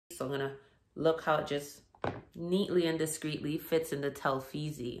So I'm gonna look how it just neatly and discreetly fits in the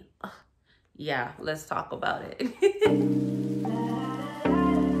Telfeezy. Yeah, let's talk about it.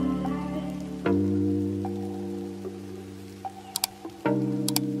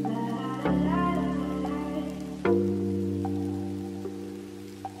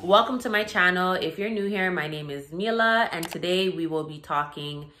 Welcome to my channel. If you're new here, my name is Mila, and today we will be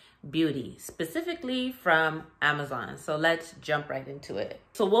talking beauty, specifically from Amazon. So let's jump right into it.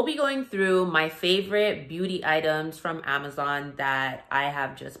 So we'll be going through my favorite beauty items from Amazon that I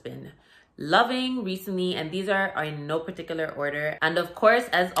have just been loving recently, and these are in no particular order. And of course,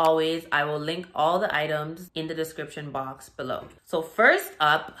 as always, I will link all the items in the description box below. So first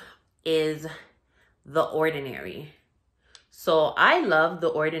up is The Ordinary. So I love The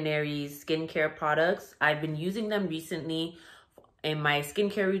Ordinary's skincare products. I've been using them recently in my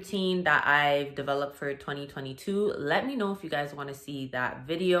skincare routine that I've developed for 2022. Let me know if you guys want to see that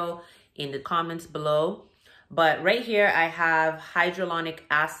video in the comments below. But right here, I have hyaluronic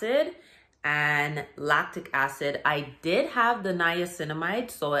acid and lactic acid. I did have the niacinamide,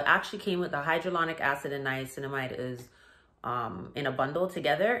 so it actually came with the hyaluronic acid, and niacinamide is in a bundle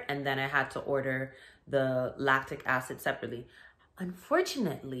together, and then I had to order the lactic acid separately.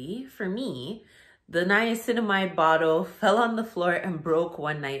 Unfortunately for me, the niacinamide bottle fell on the floor and broke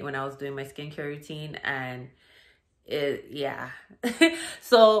one night when I was doing my skincare routine, and yeah.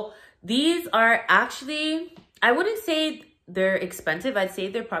 So these are actually, I wouldn't say they're expensive. I'd say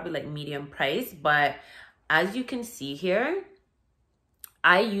they're probably like medium price, but as you can see here,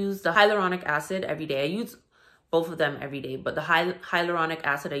 I use the hyaluronic acid every day. I use both of them every day, but the hyaluronic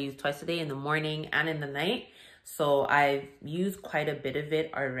acid I use twice a day, in the morning and in the night. So I've used quite a bit of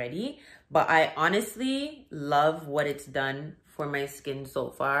it already, but I honestly love what it's done for my skin so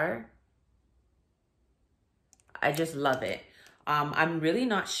far. I just love it. I'm really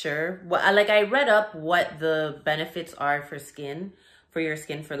not sure what, I read up what the benefits are for your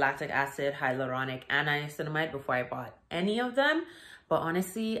skin for lactic acid, hyaluronic, and niacinamide before I bought any of them. But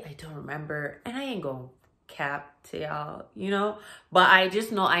honestly, I don't remember, and I ain't gonna cap to y'all, you know, but I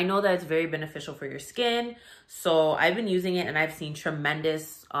know that it's very beneficial for your skin. So I've been using it and I've seen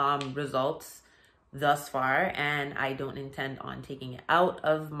tremendous results thus far, and I don't intend on taking it out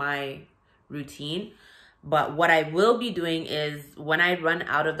of my routine. But what I will be doing is, when I run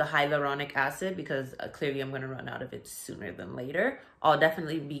out of the hyaluronic acid, because clearly I'm going to run out of it sooner than later, I'll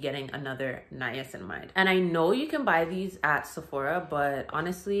definitely be getting another niacinamide. And I know you can buy these at Sephora, but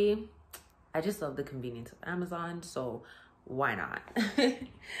honestly, I just love the convenience of Amazon, so why not?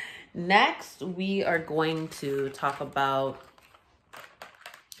 Next, we are going to talk about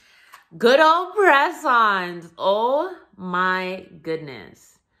good old press-ons. Oh my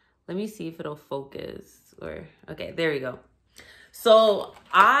goodness. Let me see if it'll focus. Okay, there we go. So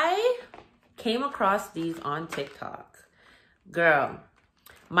I came across these on TikTok. Girl,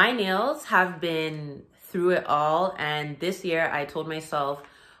 my nails have been through it all, and this year I told myself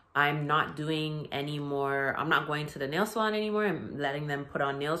I'm not doing any more. I'm not going to the nail salon anymore. I'm letting them put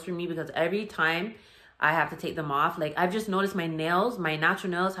on nails for me, because every time I have to take them off, like, I've just noticed my nails, my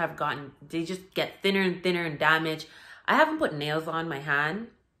natural nails they just get thinner and thinner and damaged. I haven't put nails on my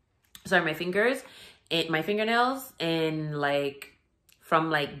my fingernails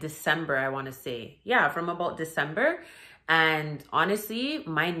from December, I want to say. Yeah, from about December. And honestly,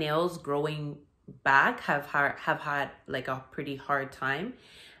 my nails growing back have had like a pretty hard time.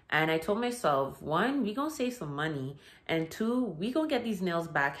 And I told myself, one, we gonna save some money, and two, we gonna get these nails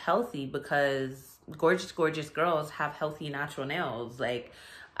back healthy, because gorgeous girls have healthy natural nails. Like,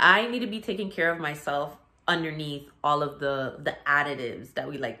 I need to be taking care of myself underneath all of the additives that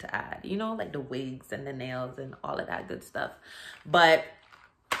we like to add, you know, like the wigs and the nails and all of that good stuff. But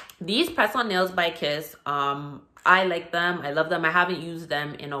these press-on nails by Kiss, I like them. I love them. I haven't used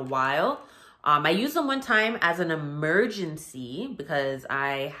them in a while. I used them one time as an emergency because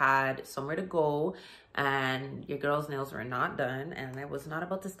I had somewhere to go and your girl's nails were not done, and I was not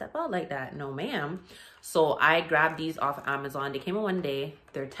about to step out like that. No, ma'am. So I grabbed these off Amazon. They came in one day.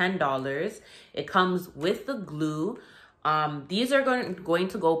 They're $10. It comes with the glue. These are going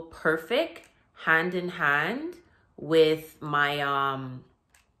to go perfect hand in hand with my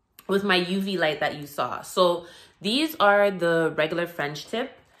UV light that you saw. So these are the regular French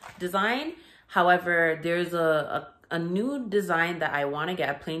tip design. However, there's a new design that I want to get,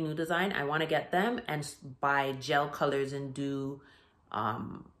 a plain new design. I want to get them and buy gel colors and do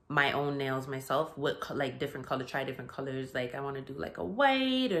my own nails myself with like different colors, try different colors. Like, I want to do like a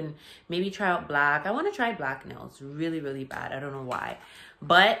white and maybe try out black. I want to try black nails really, really bad. I don't know why,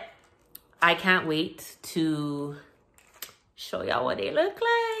 but I can't wait to show y'all what they look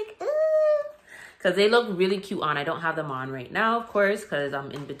like. because they look really cute on. I don't have them on right now, of course, because I'm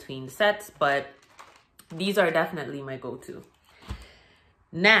in between sets, but these are definitely my go-to.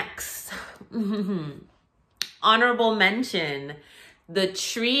 Next, honorable mention, the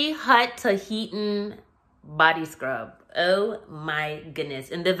Tree Hut Tahitian body scrub. Oh my goodness,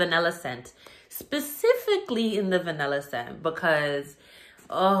 in the vanilla scent. Specifically in the vanilla scent, because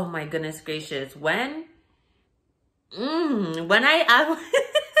oh my goodness gracious, when I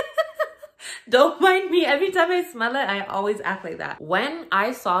don't mind me, every time I smell it, I always act like that. When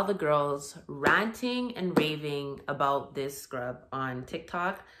I saw the girls ranting and raving about this scrub on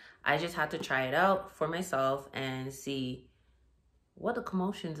TikTok, I just had to try it out for myself and see what the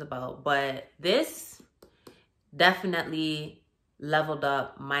commotion's about. But this definitely leveled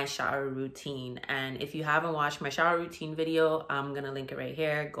up my shower routine. And if you haven't watched my shower routine video, I'm gonna link it right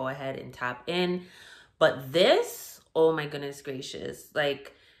here. Go ahead and tap in. But this, oh my goodness gracious,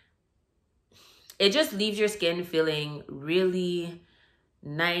 like, it just leaves your skin feeling really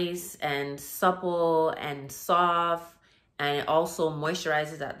nice and supple and soft, and it also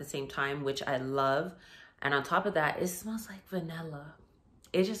moisturizes at the same time, which I love. And on top of that, it smells like vanilla.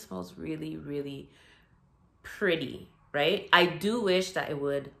 It just smells really, really pretty, right? I do wish that it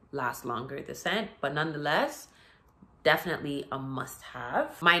would last longer, the scent, but nonetheless, definitely a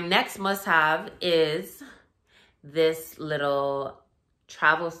must-have. My next must-have is this little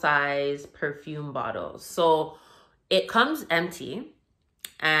travel size perfume bottle. So it comes empty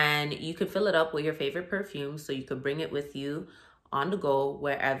and you could fill it up with your favorite perfume, so you could bring it with you on the go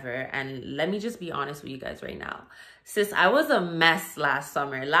wherever. And let me just be honest with you guys right now, sis, I was a mess last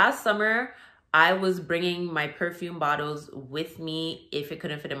summer. I was bringing my perfume bottles with me. If it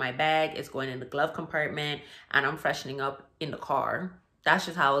couldn't fit in my bag, it's going in the glove compartment and I'm freshening up in the car. That's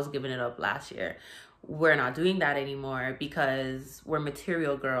just how I was giving it up last year. We're not doing that anymore because we're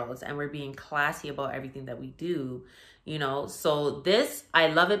material girls and we're being classy about everything that we do, you know. So this, I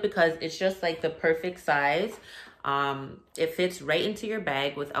love it because it's just like the perfect size. It fits right into your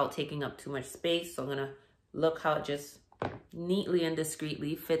bag without taking up too much space. So I'm gonna look how it just neatly and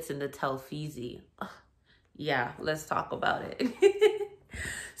discreetly fits in the Telfeezy. Yeah, let's talk about it.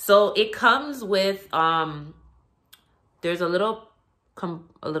 So it comes with there's a little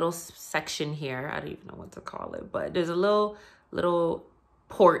section here. I don't even know what to call it, but there's a little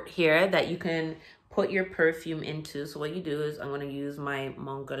port here that you can put your perfume into. So what you do is, I'm going to use my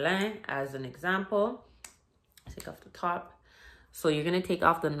Montguerlain as an example. Take off the top. So you're going to take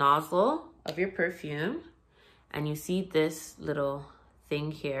off the nozzle of your perfume, and you see this little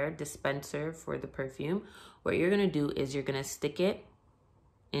thing here, dispenser for the perfume. What you're going to do is you're going to stick it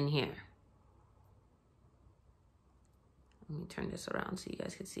in here. Let me turn this around so you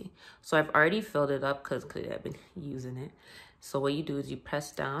guys can see. So I've already filled it up because I've been using it. So what you do is you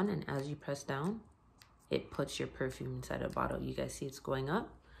press down, and as you press down, it puts your perfume inside a bottle. You guys see it's going up?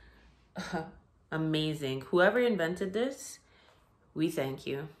 Amazing. Whoever invented this, we thank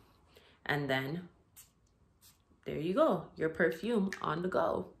you. And then there you go, your perfume on the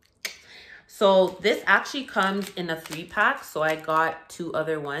go. So this actually comes in a 3-pack. So I got 2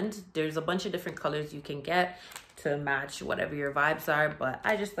 other ones. There's a bunch of different colors you can get to match whatever your vibes are, but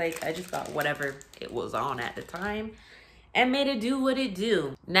I just got whatever it was on at the time and made it do what it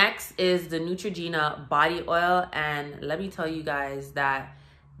do. Next is the Neutrogena body oil, and let me tell you guys that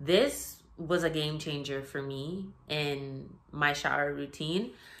this was a game changer for me in my shower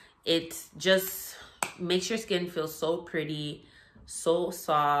routine. It just makes your skin feel so pretty, so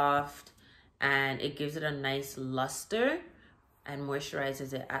soft, and it gives it a nice luster and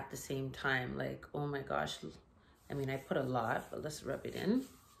moisturizes it at the same time. Like, oh my gosh. I mean, I put a lot, but let's rub it in.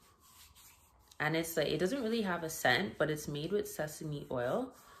 And it's like, it doesn't really have a scent, but it's made with sesame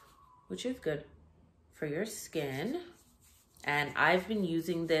oil, which is good for your skin. And I've been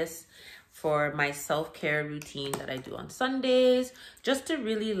using this for my self-care routine that I do on Sundays, just to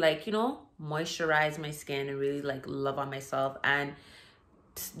really, like, you know, moisturize my skin and really like love on myself. And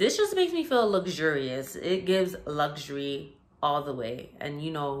this just makes me feel luxurious. It gives luxury all the way. And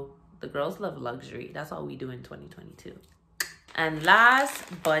you know, the girls love luxury. That's all we do in 2022. And last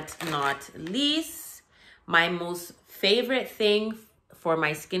but not least, my most favorite thing for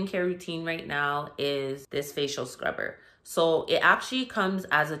my skincare routine right now is this facial scrubber. So it actually comes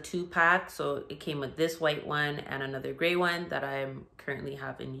as a 2-pack. So it came with this white one and another gray one that I'm currently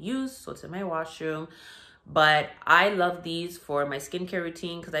having use. So it's in my washroom. But I love these for my skincare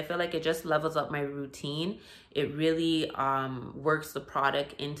routine because I feel like it just levels up my routine. It really works the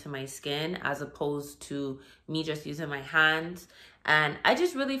product into my skin as opposed to me just using my hands. And I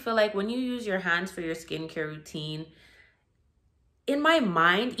just really feel like when you use your hands for your skincare routine, in my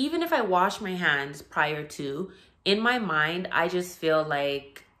mind, even if I wash my hands prior to, in my mind, I just feel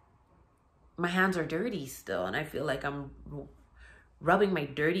like my hands are dirty still. And I feel like I'm rubbing my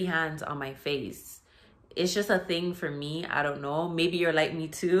dirty hands on my face. It's just a thing for me. I don't know. Maybe you're like me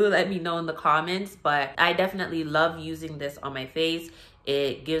too. Let me know in the comments. But I definitely love using this on my face.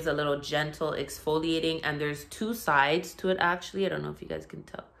 It gives a little gentle exfoliating, and there's two sides to it actually. I don't know if you guys can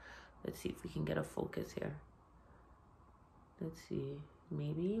tell. Let's see if we can get a focus here. Let's see.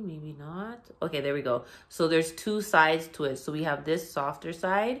 Maybe not. Okay, there we go. So there's two sides to it. So we have this softer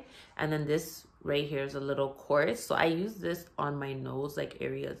side, and then this right here is a little coarse. So I use this on my nose, like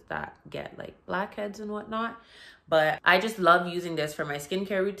areas that get like blackheads and whatnot. But I just love using this for my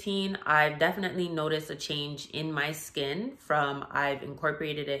skincare routine. I've definitely noticed a change in my skin from I've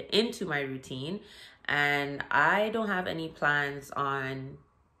incorporated it into my routine, and I don't have any plans on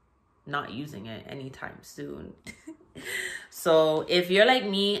not using it anytime soon. So if you're like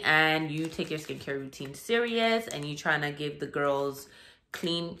me and you take your skincare routine serious and you trying to give the girls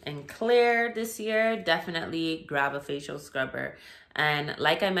clean and clear this year, definitely grab a facial scrubber. And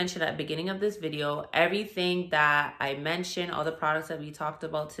like I mentioned at the beginning of this video, everything that I mentioned, all the products that we talked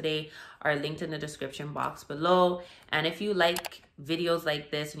about today, are linked in the description box below. And if you like videos like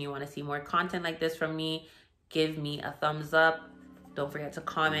this and you want to see more content like this from me, give me a thumbs up. Don't forget to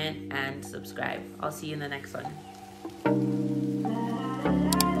comment and subscribe. I'll see you in the next one.